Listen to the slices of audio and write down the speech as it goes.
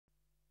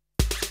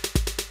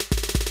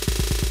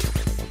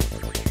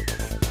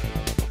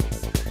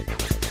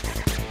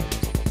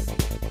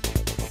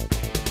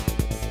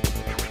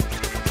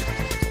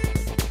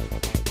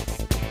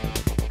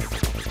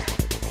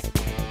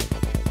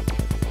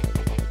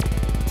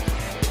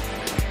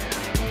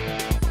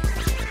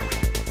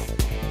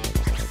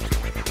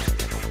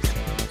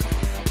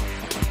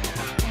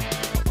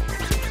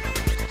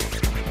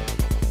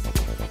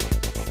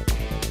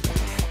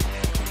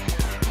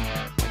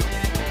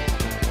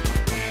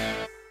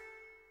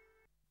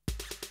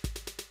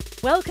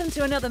Welcome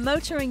to another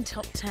Motoring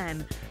Top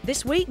 10.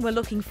 This week we're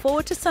looking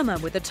forward to summer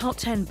with the top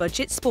 10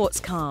 budget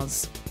sports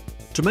cars.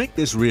 To make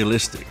this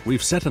realistic,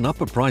 we've set an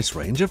upper price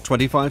range of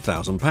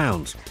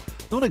 £25,000.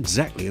 Not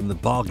exactly in the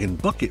bargain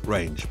bucket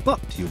range,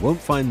 but you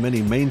won't find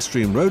many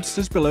mainstream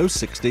roadsters below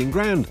 16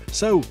 grand.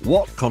 So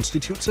what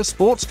constitutes a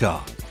sports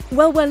car?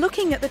 Well, we're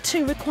looking at the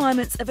two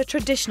requirements of a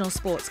traditional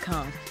sports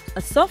car: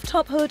 a soft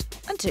top hood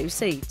and 2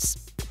 seats.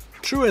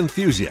 True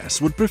enthusiasts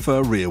would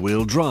prefer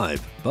rear-wheel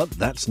drive, but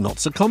that's not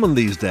so common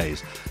these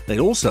days. They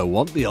also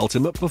want the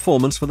ultimate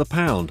performance for the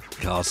pound,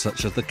 cars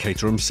such as the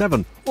Caterham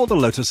 7 or the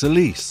Lotus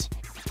Elise.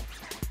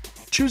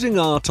 Choosing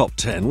our top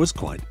 10 was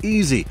quite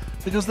easy,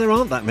 because there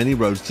aren't that many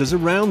roadsters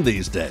around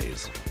these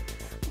days.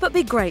 But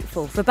be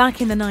grateful, for back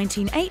in the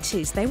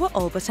 1980s they were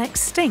all but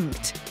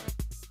extinct.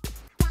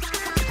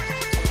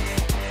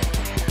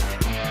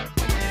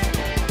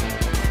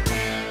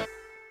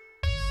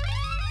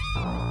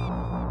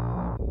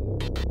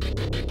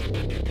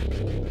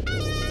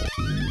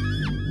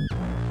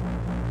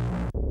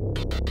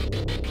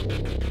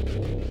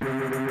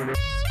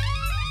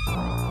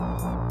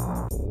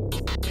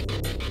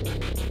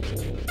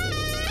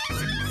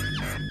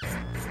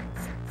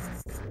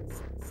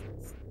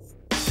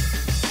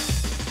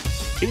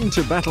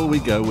 Into battle we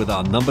go with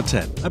our number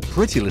 10, a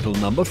pretty little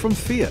number from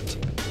Fiat.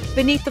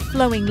 Beneath the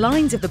flowing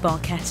lines of the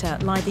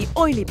Barchetta lie the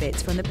oily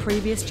bits from the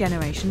previous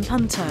generation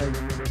Punto.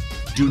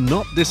 Do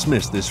not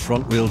dismiss this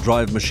front-wheel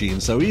drive machine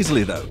so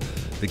easily though,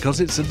 because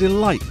it's a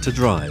delight to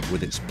drive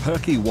with its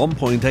perky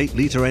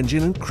 1.8-litre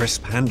engine and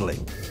crisp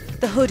handling.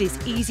 The hood is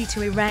easy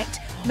to erect,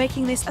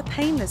 making this a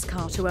painless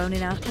car to own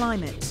in our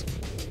climate.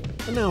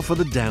 And now for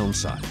the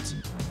downsides.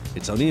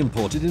 It's only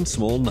imported in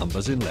small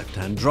numbers in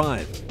left-hand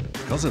drive.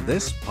 Because of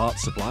this,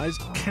 parts supplies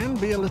can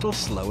be a little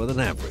slower than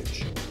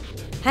average.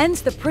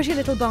 Hence, the pretty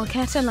little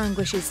Barchetta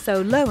languishes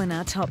so low in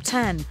our top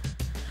 10.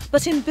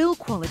 But in build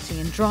quality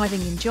and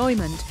driving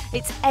enjoyment,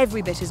 it's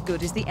every bit as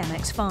good as the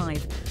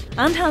MX-5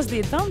 and has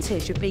the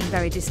advantage of being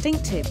very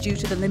distinctive due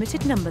to the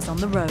limited numbers on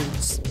the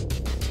roads.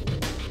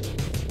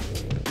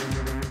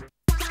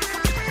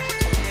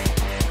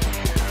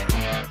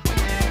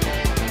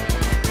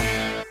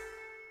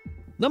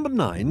 Number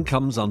 9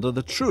 comes under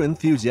the true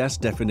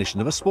enthusiast definition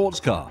of a sports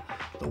car.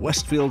 The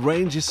Westfield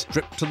range is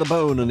stripped to the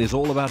bone and is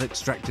all about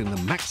extracting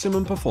the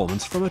maximum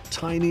performance from a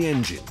tiny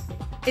engine.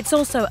 It's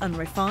also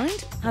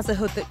unrefined, has a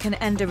hood that can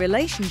end a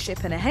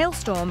relationship in a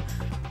hailstorm,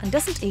 and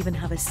doesn't even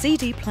have a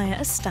CD player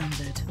as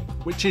standard.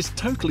 Which is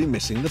totally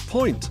missing the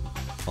point.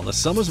 On a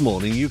summer's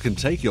morning you can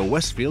take your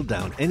Westfield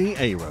down any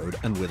A road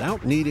and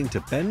without needing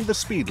to bend the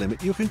speed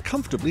limit you can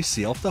comfortably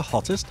see off the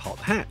hottest hot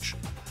hatch.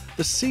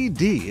 The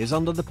CD is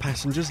under the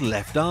passenger's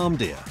left arm,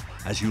 dear,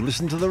 as you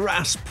listen to the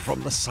rasp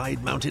from the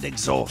side-mounted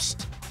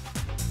exhaust.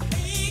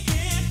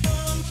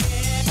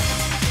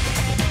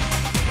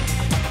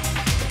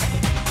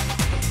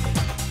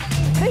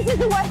 This is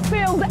the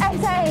Westfield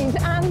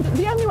S8, and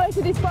the only way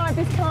to describe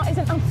this car is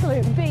an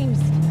absolute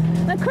beast.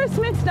 Now, Chris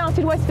Smith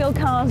started Westfield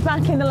cars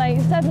back in the late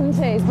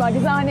 70s by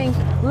designing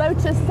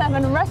Lotus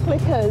 7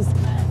 replicas,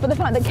 but the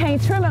fact that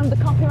Caterham owned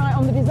the copyright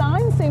on the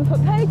design soon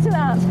put paid to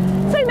that.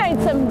 So he made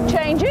some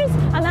changes,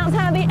 and that's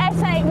how the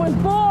S8 was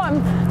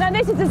born. Now,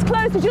 this is as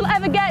close as you'll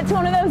ever get to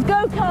one of those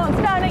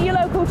go-karts down at your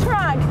local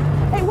track.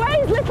 It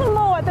weighs little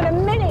more than a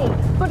Mini,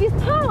 but is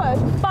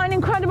powered by an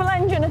incredible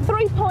engine, a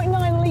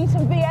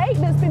 3.9-litre V8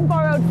 that's been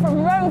borrowed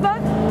from Rover,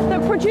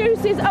 that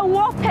produces a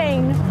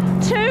whopping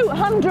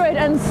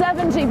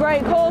 270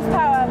 brake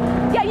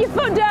horsepower. Get your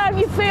foot down,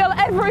 you feel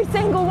every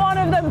single one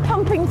of them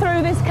pumping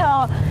through this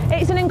car.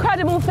 It's an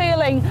incredible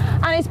feeling,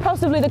 and it's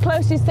possibly the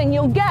closest thing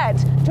you'll get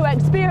to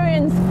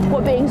experience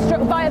what being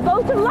struck by a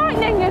bolt of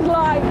lightning is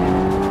like.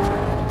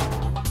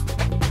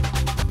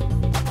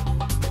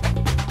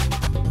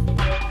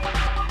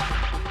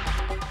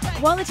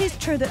 While it is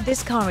true that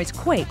this car is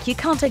quick, you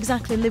can't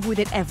exactly live with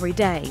it every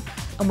day,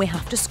 and we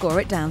have to score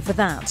it down for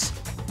that.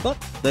 But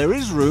there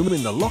is room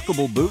in the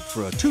lockable boot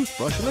for a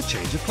toothbrush and a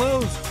change of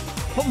clothes.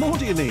 What more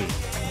do you need?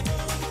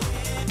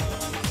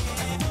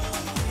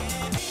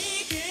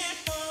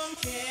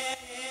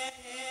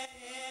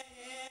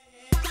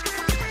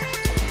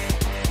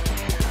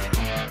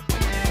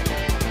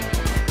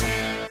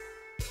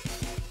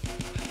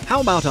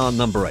 How about our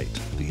number 8,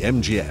 the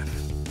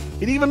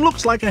MGF? It even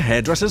looks like a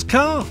hairdresser's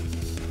car.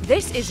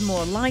 This is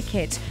more like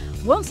it.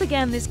 Once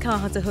again, this car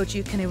has a hood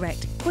you can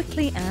erect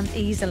quickly and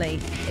easily.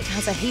 It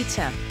has a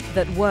heater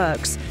that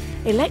works,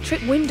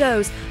 electric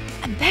windows,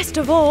 and best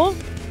of all,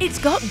 it's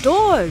got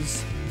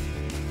doors.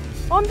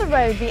 On the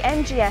road, the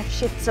MGF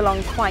shifts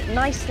along quite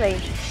nicely.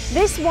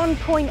 This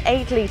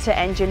 1.8-litre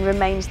engine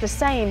remains the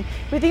same,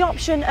 with the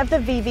option of the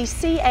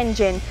VVC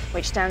engine,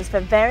 which stands for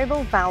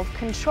Variable Valve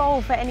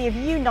Control for any of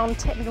you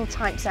non-technical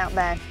types out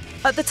there.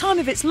 At the time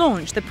of its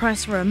launch, the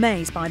press were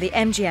amazed by the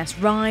MGF's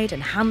ride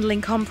and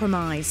handling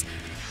compromise,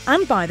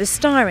 and by the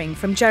styling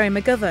from Jerry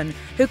McGovern,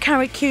 who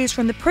carried cues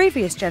from the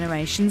previous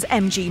generation's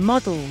MG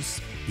models.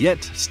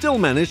 Yet still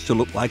managed to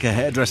look like a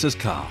hairdresser's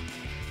car.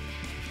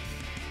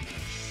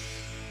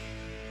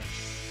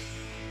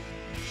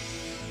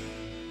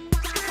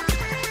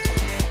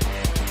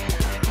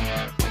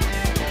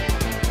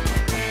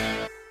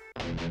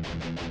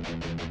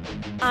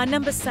 Our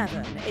number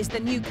 7 is the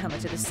newcomer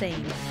to the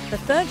scene, the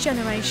third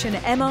generation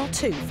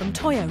MR2 from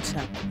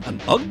Toyota. An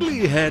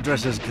ugly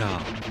hairdresser's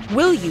car.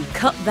 Will you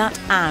cut that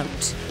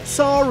out?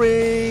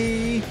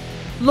 Sorry!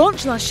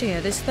 Launched last year,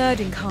 this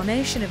third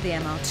incarnation of the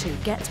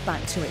MR2 gets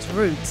back to its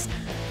roots.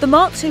 The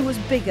Mark II was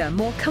bigger,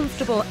 more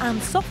comfortable and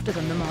softer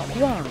than the Mark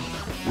I.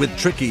 With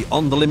tricky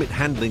on-the-limit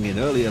handling in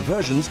earlier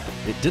versions,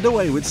 it did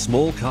away with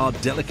small car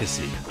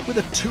delicacy, with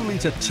a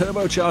 2-litre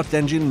turbocharged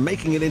engine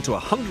making it into a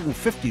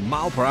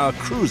 150-mile-per-hour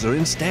cruiser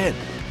instead.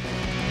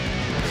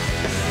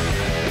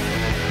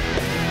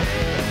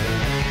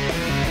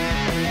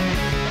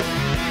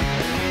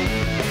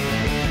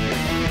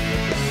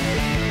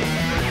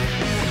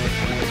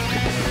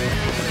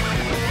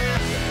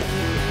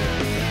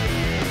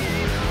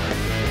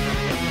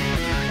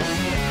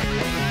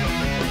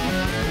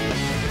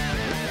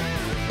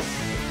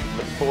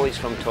 The boys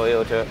from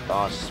Toyota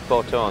are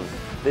spot on.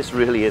 This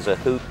really is a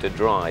hoot to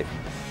drive.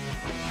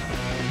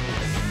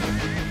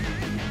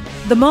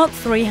 The Mark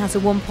III has a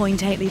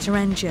 1.8-litre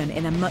engine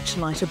in a much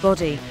lighter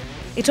body.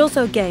 It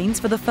also gains,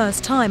 for the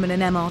first time in an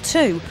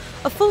MR2,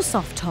 a full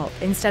soft top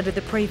instead of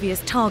the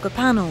previous Targa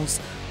panels.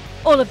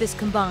 All of this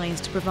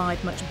combines to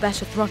provide much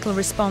better throttle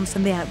response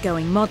than the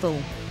outgoing model.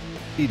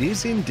 It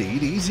is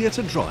indeed easier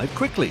to drive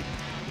quickly.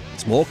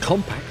 It's more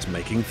compact,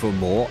 making for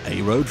more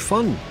A-road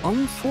fun.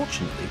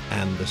 Unfortunately,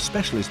 and the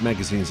specialist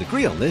magazines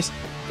agree on this,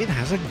 it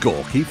has a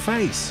gawky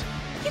face.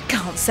 You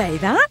can't say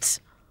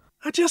that!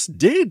 I just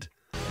did.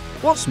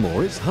 What's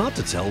more, it's hard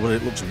to tell whether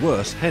it looks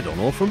worse head-on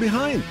or from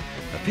behind.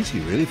 A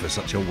pity really for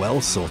such a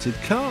well-sorted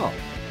car.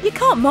 You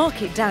can't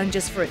mark it down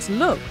just for its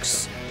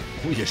looks.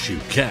 Well, yes, you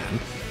can.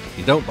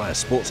 You don't buy a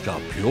sports car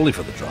purely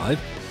for the drive.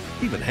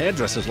 Even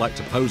hairdressers like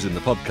to pose in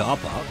the pub car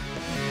park.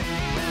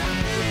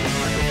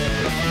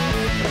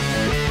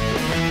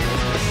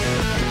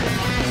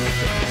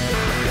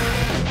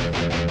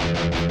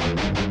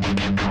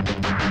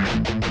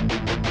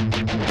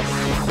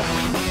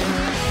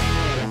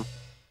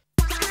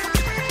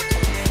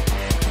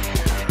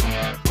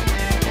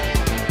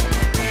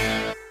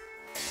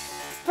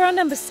 For our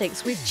number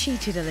 6, we've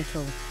cheated a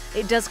little.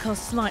 It does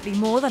cost slightly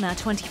more than our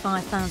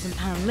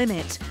 £25,000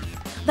 limit.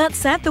 That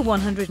said, the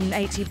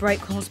 180 brake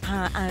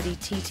horsepower Audi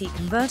TT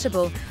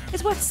convertible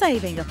is worth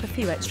saving up a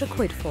few extra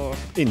quid for.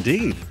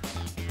 Indeed.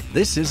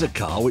 This is a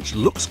car which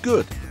looks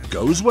good,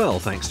 goes well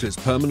thanks to its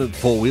permanent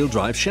four-wheel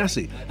drive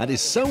chassis, and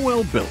is so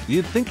well built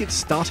you'd think it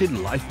started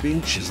life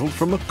being chiselled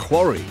from a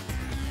quarry.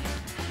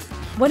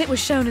 When it was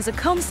shown as a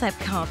concept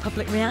car,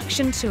 public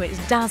reaction to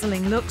its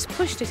dazzling looks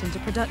pushed it into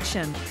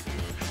production.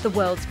 The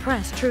world's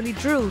press truly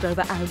drooled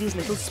over Audi's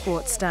little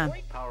Sportster.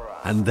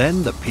 And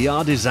then the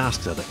PR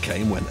disaster that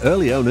came when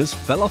early owners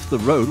fell off the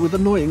road with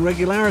annoying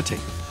regularity.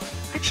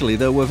 Actually,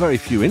 there were very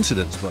few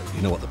incidents, but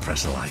you know what the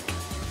press are like.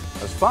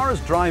 As far as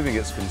driving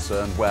is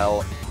concerned,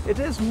 well, it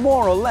is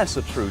more or less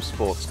a true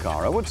sports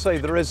car. I would say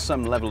there is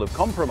some level of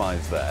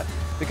compromise there,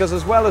 because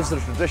as well as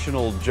the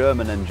traditional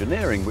German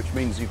engineering, which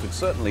means you could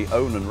certainly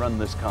own and run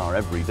this car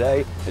every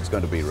day, it's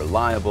going to be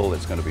reliable,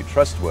 it's going to be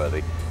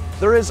trustworthy,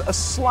 there is a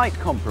slight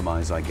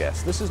compromise, I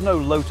guess. This is no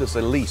Lotus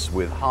Elise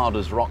with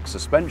hard-as-rock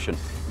suspension.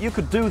 You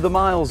could do the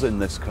miles in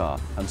this car,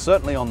 and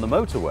certainly on the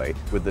motorway,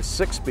 with the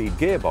 6-speed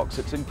gearbox,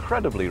 it's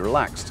incredibly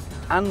relaxed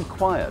and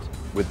quiet.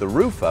 With the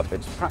roof up,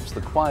 it's perhaps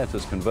the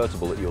quietest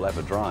convertible that you'll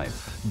ever drive.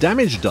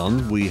 Damage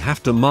done, we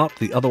have to mark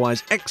the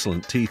otherwise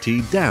excellent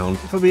TT down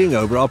for being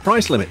over our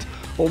price limit.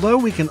 Although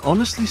we can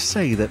honestly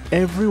say that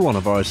every one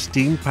of our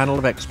esteemed panel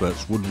of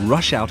experts would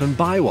rush out and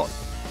buy one,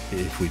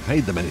 if we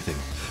paid them anything,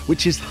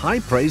 which is high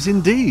praise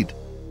indeed.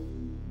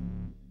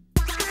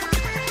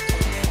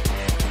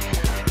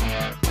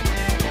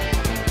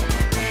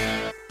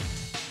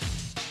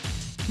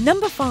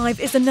 Number 5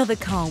 is another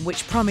car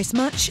which promised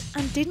much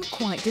and didn't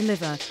quite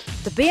deliver,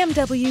 the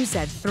BMW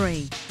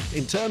Z3.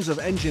 In terms of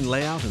engine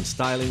layout and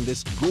styling,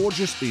 this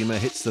gorgeous Beamer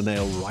hits the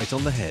nail right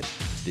on the head.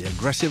 The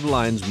aggressive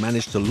lines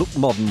manage to look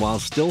modern while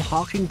still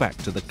harking back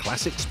to the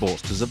classic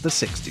Sportsters of the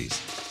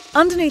 60s.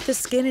 Underneath the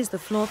skin is the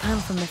floor pan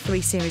from the 3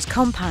 Series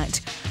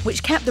Compact,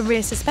 which kept the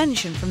rear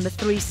suspension from the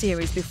 3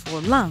 Series before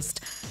last.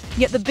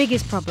 Yet the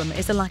biggest problem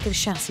is the lack of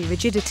chassis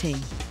rigidity.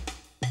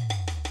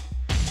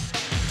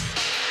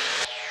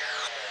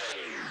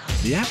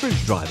 The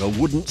average driver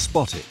wouldn't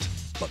spot it,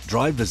 but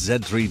drive the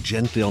Z3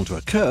 gently onto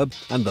a curb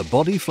and the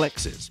body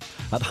flexes.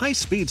 At high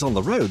speeds on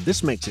the road,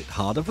 this makes it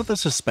harder for the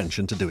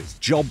suspension to do its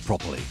job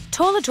properly.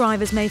 Taller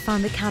drivers may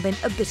find the cabin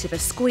a bit of a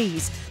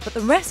squeeze, but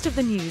the rest of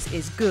the news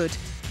is good.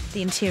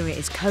 The interior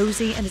is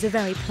cosy and is a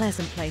very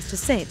pleasant place to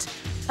sit,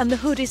 and the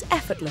hood is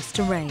effortless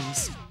to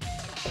raise.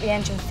 The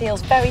engine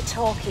feels very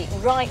torquey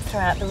right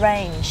throughout the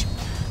range.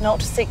 0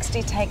 to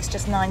 60 takes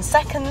just 9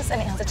 seconds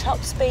and it has a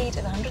top speed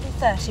of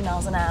 130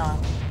 miles an hour.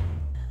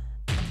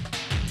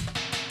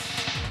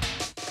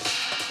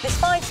 This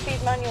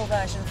 5-speed manual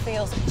version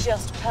feels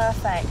just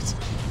perfect.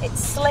 It's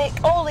slick,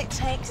 all it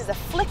takes is a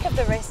flick of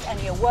the wrist and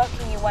you're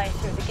working your way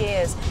through the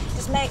gears.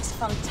 This makes a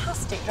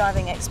fantastic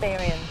driving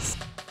experience.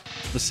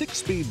 The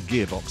 6-speed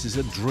gearbox is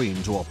a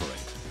dream to operate,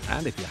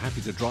 And if you're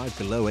happy to drive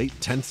below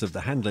 8/10 of the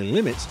handling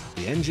limits,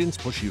 the engines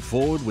push you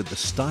forward with the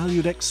style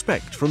you'd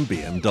expect from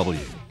BMW.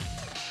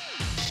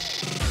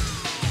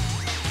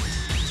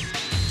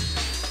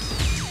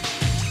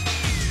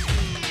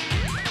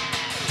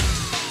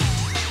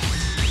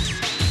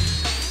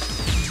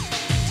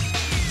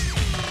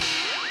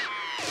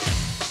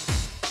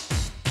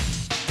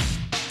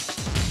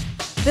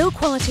 Build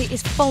quality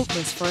is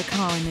faultless for a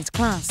car in this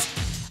class,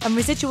 and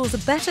residuals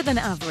are better than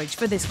average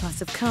for this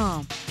class of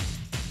car.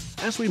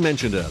 As we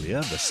mentioned earlier,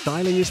 the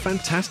styling is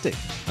fantastic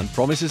and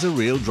promises a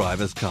real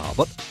driver's car,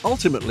 but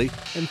ultimately,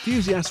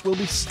 enthusiasts will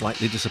be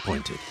slightly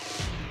disappointed.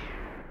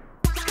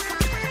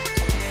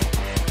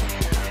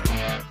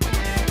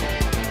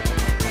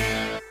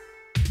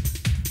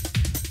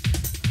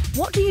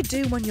 What do you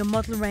do when your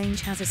model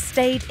range has a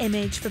staid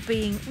image for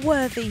being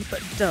worthy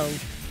but dull?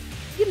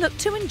 You look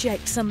to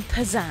inject some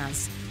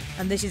pizzazz,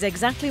 and this is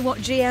exactly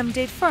what GM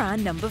did for our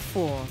number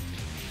 4.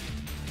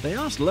 They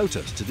asked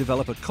Lotus to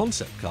develop a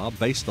concept car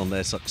based on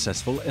their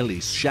successful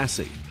Elise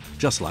chassis.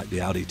 Just like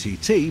the Audi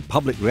TT,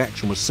 public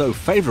reaction was so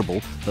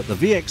favourable that the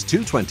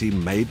VX220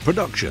 made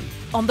production.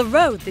 On the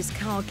road, this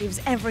car gives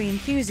every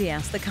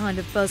enthusiast the kind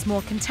of buzz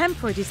more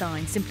contemporary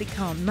design simply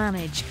can't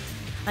manage.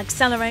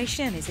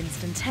 Acceleration is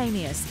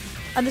instantaneous,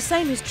 and the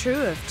same is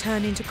true of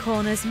turn into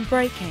corners and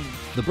braking.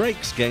 The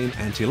brakes gain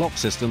anti-lock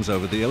systems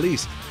over the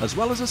Elise, as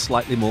well as a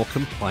slightly more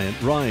compliant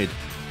ride.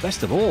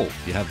 Best of all,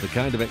 you have the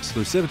kind of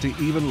exclusivity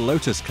even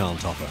Lotus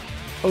can't offer.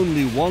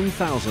 Only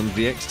 1,000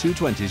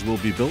 VX220s will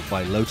be built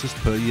by Lotus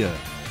per year.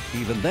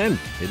 Even then,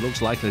 it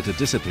looks likely to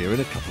disappear in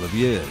a couple of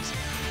years.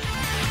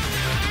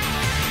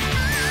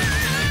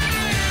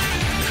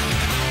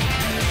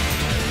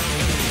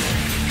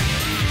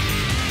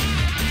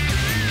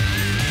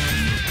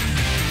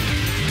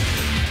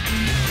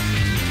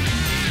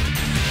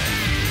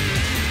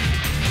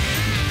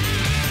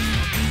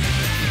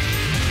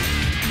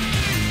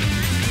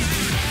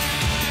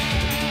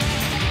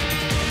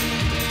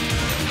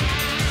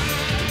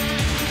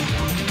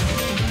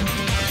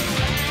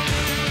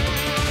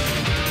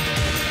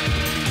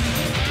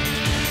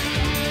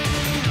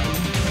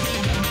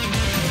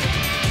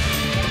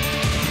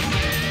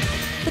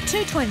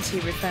 The 220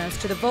 refers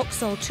to the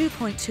Vauxhall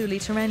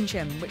 2.2-litre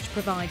engine, which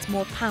provides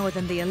more power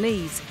than the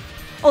Elise,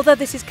 although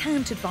this is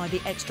countered by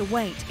the extra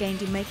weight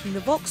gained in making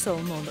the Vauxhall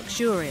more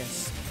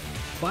luxurious.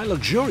 By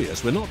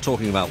luxurious, we're not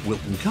talking about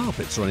Wilton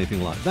carpets or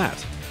anything like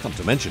that. Come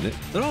to mention it,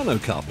 there are no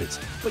carpets,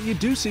 but you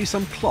do see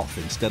some cloth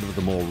instead of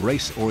the more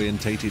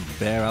race-orientated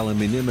bare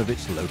aluminium of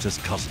its Lotus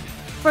cousin.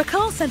 For a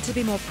car said to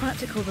be more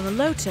practical than the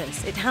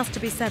Lotus, it has to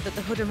be said that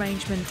the hood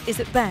arrangement is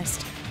at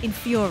best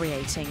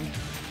infuriating.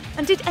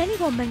 And did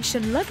anyone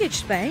mention luggage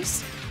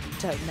space?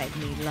 Don't make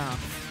me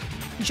laugh.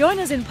 Join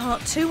us in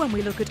part 2 when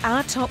we look at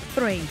our top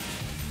 3.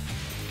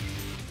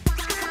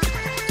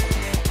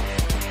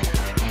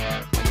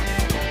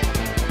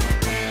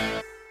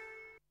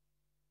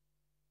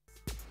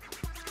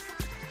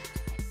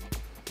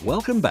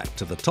 Welcome back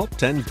to the top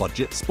 10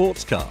 budget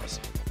sports cars.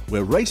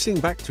 We're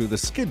racing back through the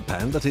skid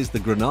pan that is the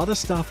Granada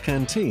Staff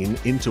Canteen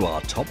into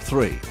our top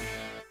 3.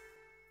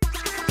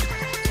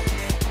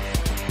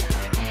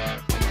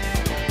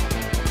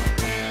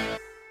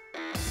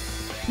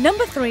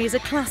 Number 3 is a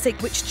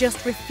classic which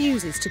just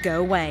refuses to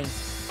go away,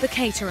 the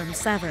Caterham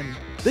 7.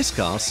 This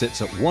car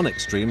sits at one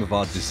extreme of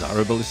our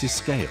desirability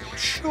scale.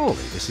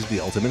 Surely this is the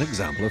ultimate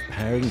example of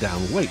paring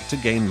down weight to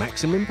gain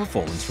maximum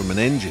performance from an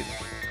engine.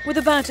 With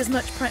about as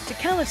much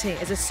practicality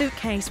as a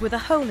suitcase with a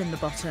hole in the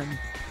bottom.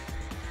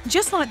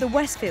 Just like the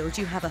Westfield,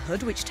 you have a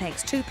hood which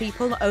takes 2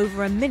 people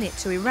over a minute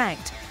to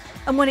erect,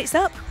 and when it's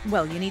up,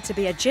 well, you need to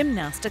be a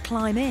gymnast to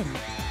climb in.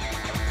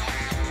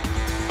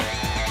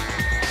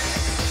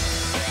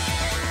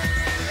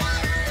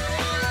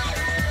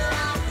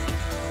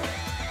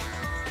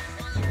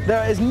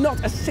 There is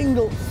not a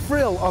single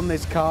frill on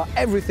this car.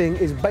 Everything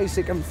is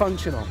basic and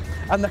functional.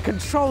 And the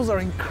controls are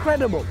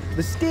incredible.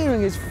 The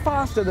steering is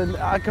faster than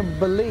I can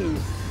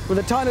believe. With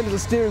a tiny little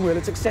steering wheel,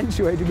 it's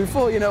accentuated.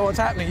 Before you know what's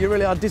happening, you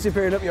really are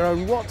disappearing up your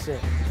own what's-it.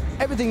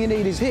 Everything you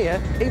need is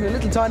here, even a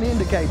little tiny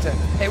indicator.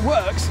 It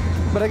works,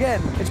 but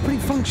again, it's pretty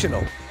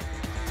functional.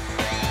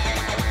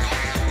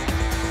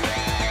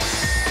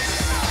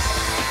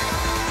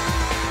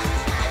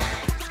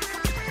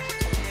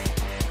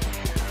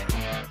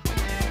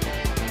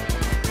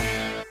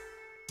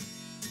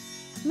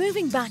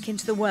 Moving back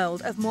into the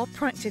world of more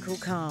practical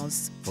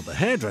cars. For the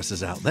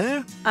hairdressers out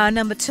there, Our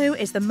number 2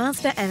 is the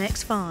Mazda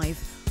MX-5.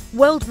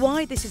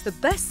 Worldwide, this is the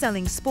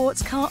best-selling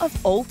sports car of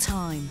all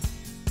time.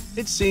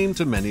 it seemed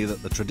to many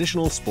that the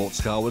traditional sports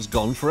car was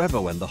gone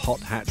forever when the hot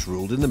hatch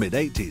ruled in the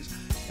mid-80s.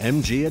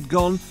 MG had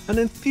gone and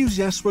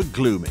enthusiasts were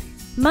gloomy.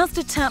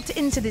 Mazda tapped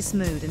into this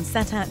mood and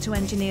set out to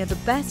engineer the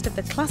best of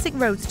the classic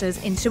roadsters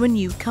into a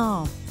new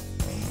car.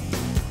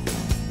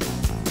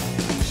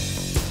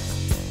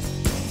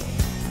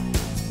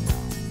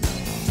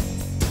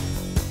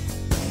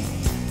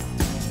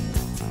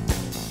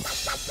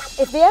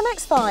 If the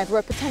MX-5 were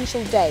a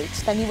potential date,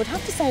 then you would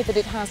have to say that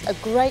it has a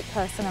great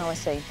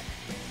personality.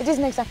 It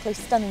isn't exactly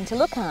stunning to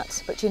look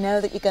at, but you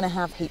know that you're going to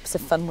have heaps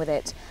of fun with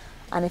it.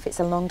 And if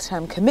it's a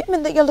long-term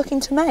commitment that you're looking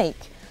to make,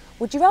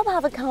 would you rather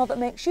have a car that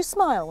makes you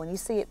smile when you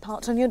see it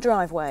parked on your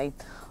driveway,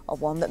 or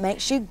one that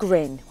makes you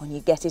grin when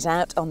you get it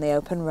out on the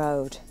open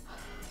road?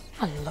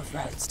 I love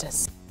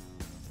roadsters.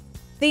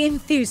 The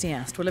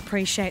enthusiast will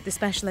appreciate the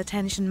special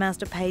attention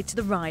Mazda paid to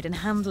the ride and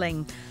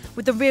handling,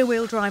 with the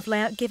rear-wheel drive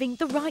layout giving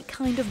the right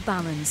kind of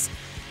balance.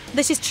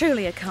 This is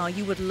truly a car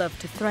you would love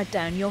to thread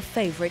down your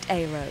favourite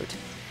A-road.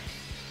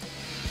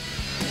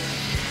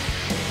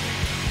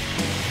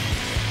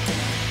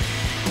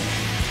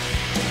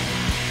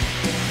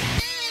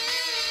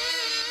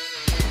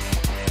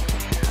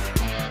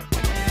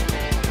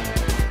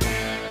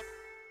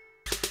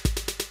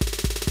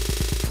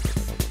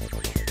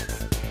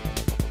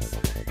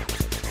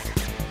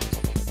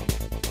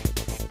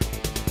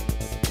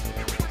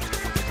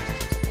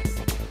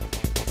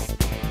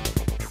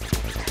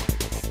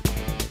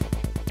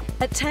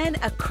 At 10,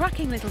 a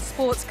cracking little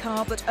sports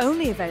car, but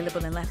only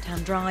available in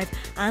left-hand drive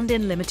and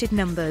in limited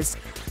numbers.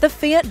 The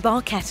Fiat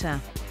Barchetta.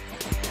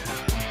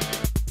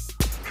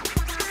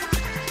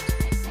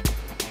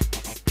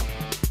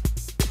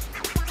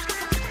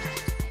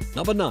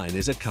 Number 9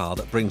 is a car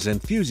that brings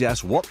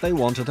enthusiasts what they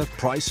want at a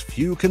price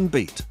few can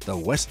beat, the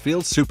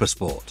Westfield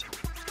Supersport.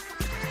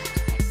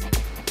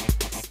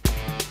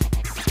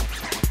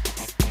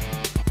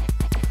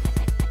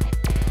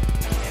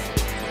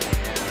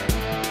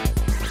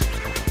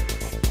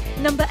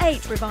 Number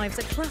 8 revives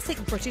a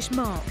classic British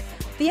marque.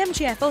 The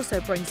MGF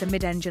also brings a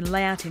mid-engine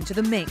layout into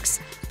the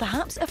mix,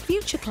 perhaps a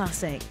future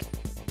classic.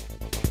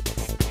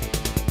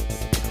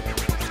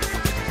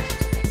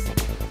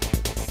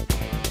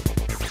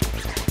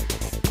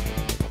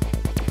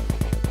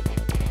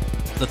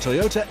 The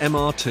Toyota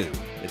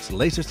MR2. Its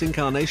latest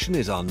incarnation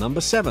is our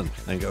number 7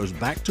 and goes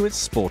back to its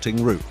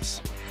sporting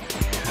roots.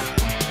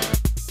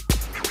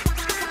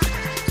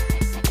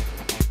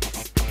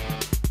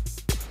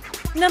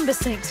 Number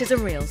 6 is a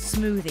real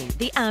smoothie,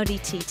 the Audi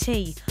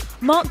TT.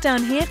 Marked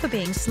down here for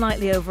being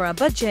slightly over our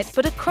budget,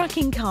 but a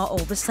cracking car all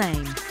the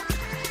same.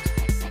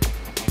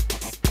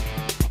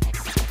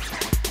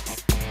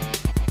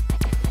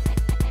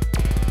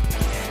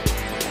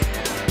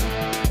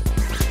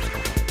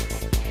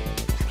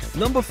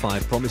 Number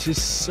 5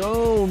 promises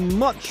so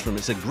much from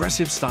its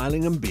aggressive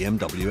styling and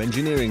BMW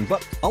engineering,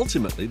 but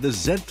ultimately the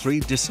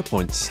Z3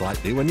 disappoints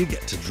slightly when you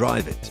get to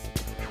drive it.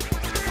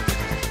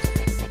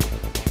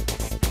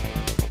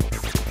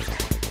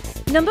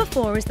 Number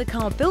 4 is the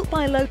car built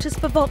by Lotus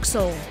for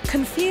Vauxhall.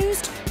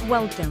 Confused?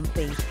 Well, don't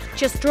be.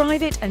 Just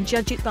drive it and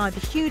judge it by the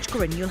huge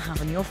grin you'll have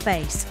on your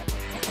face.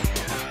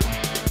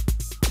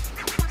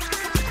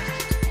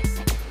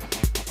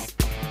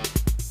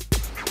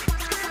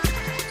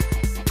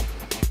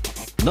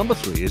 Number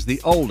 3 is the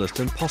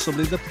oldest and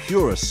possibly the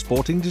purest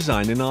sporting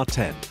design in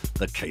R10,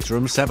 the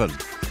Caterham 7.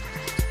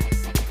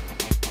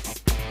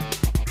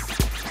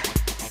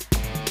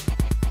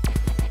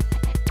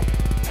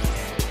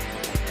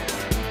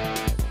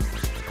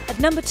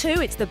 Number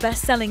 2, it's the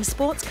best-selling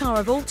sports car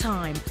of all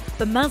time,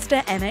 the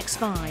Mazda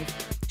MX-5.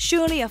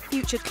 Surely a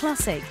future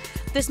classic,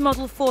 this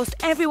model forced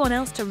everyone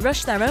else to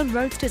rush their own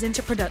roadsters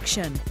into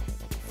production.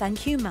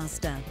 Thank you,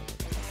 Mazda.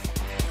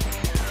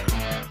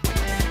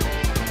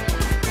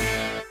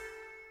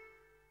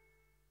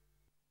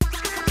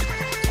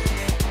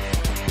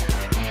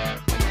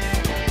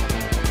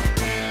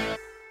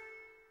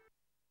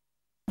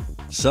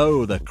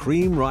 So the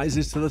cream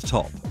rises to the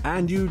top,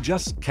 and you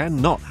just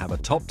cannot have a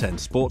top 10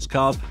 sports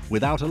cars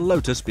without a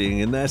Lotus being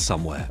in there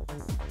somewhere.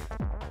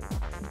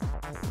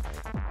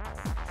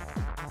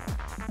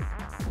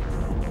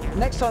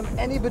 Next time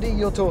anybody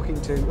you're talking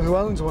to who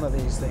owns one of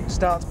these things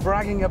starts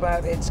bragging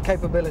about its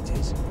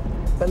capabilities,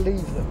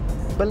 believe them.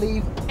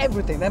 Believe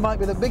everything. They might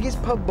be the biggest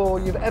pub bore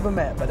you've ever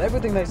met, but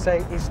everything they say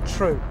is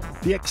true.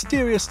 The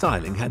exterior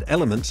styling had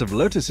elements of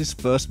Lotus's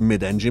first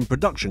mid-engine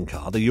production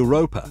car, the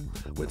Europa.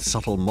 With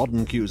subtle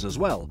modern cues as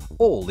well,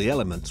 all the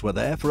elements were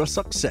there for a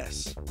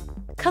success.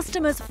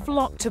 Customers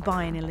flocked to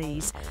buy an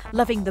Elise,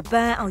 loving the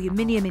bare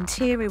aluminium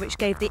interior which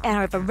gave the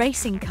air of a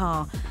racing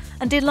car,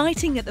 and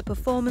delighting at the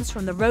performance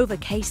from the Rover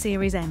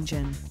K-Series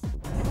engine.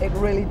 It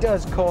really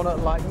does corner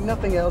like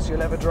nothing else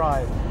you'll ever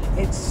drive.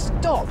 It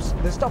stops.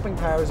 The stopping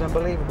power is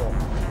unbelievable.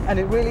 And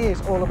it really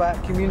is all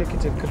about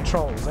communicative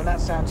controls. And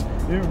that sounds,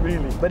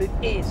 really, but it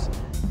is.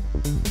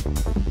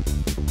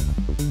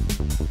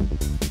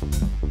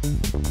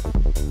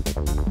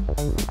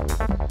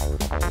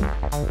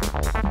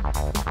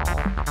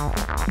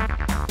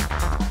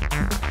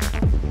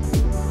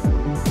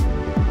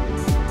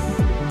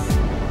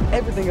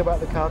 Everything about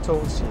the car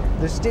talks to you.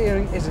 The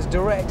steering is as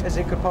direct as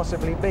it could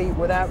possibly be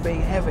without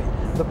being heavy.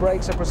 The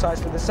brakes are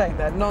precisely the same.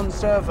 They're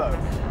non-servo.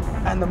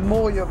 And the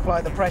more you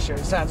apply the pressure,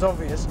 it sounds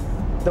obvious,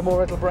 the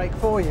more it'll brake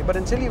for you. But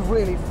until you've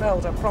really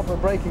felt a proper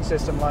braking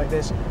system like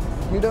this,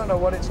 you don't know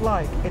what it's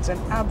like. It's an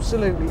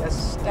absolutely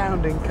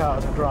astounding car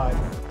to drive.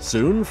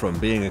 Soon, from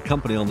being a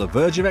company on the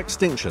verge of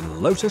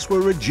extinction, Lotus were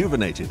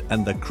rejuvenated,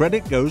 and the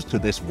credit goes to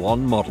this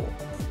one model.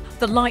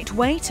 The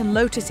lightweight and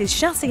Lotus's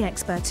chassis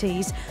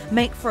expertise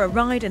make for a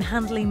ride and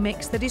handling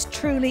mix that is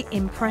truly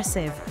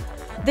impressive.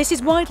 This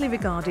is widely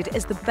regarded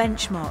as the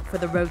benchmark for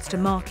the roadster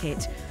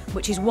market,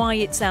 which is why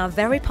it's our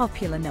very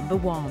popular number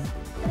one.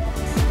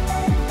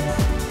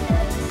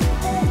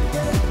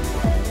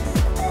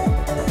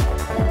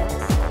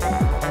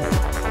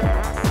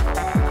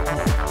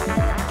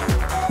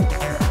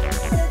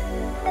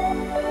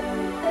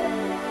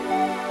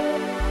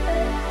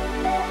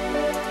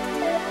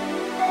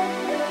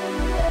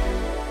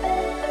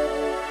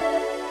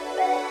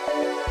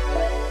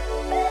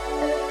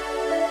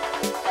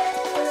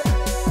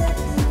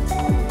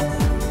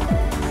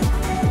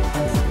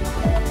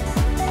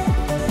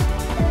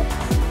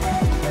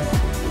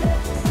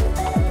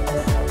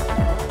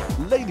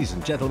 Ladies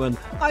and gentlemen,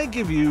 I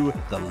give you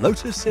the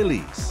Lotus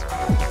Elise.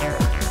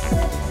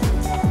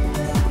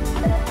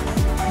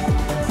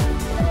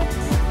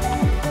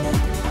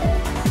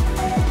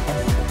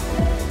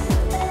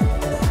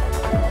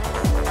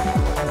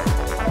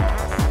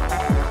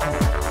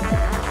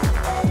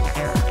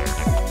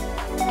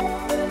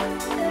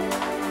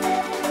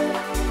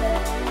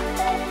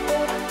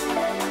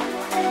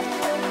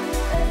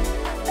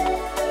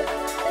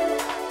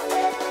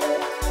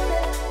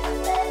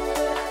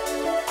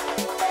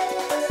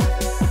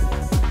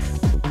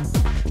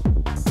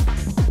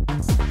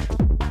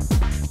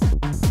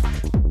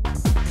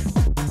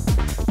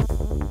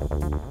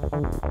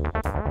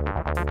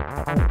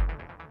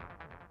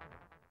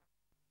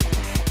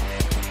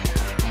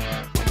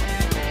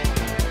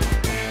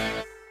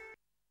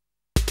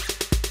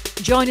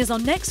 Join us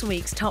on next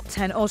week's Top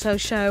 10 Auto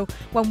Show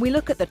when we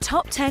look at the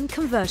top 10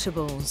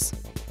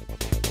 convertibles.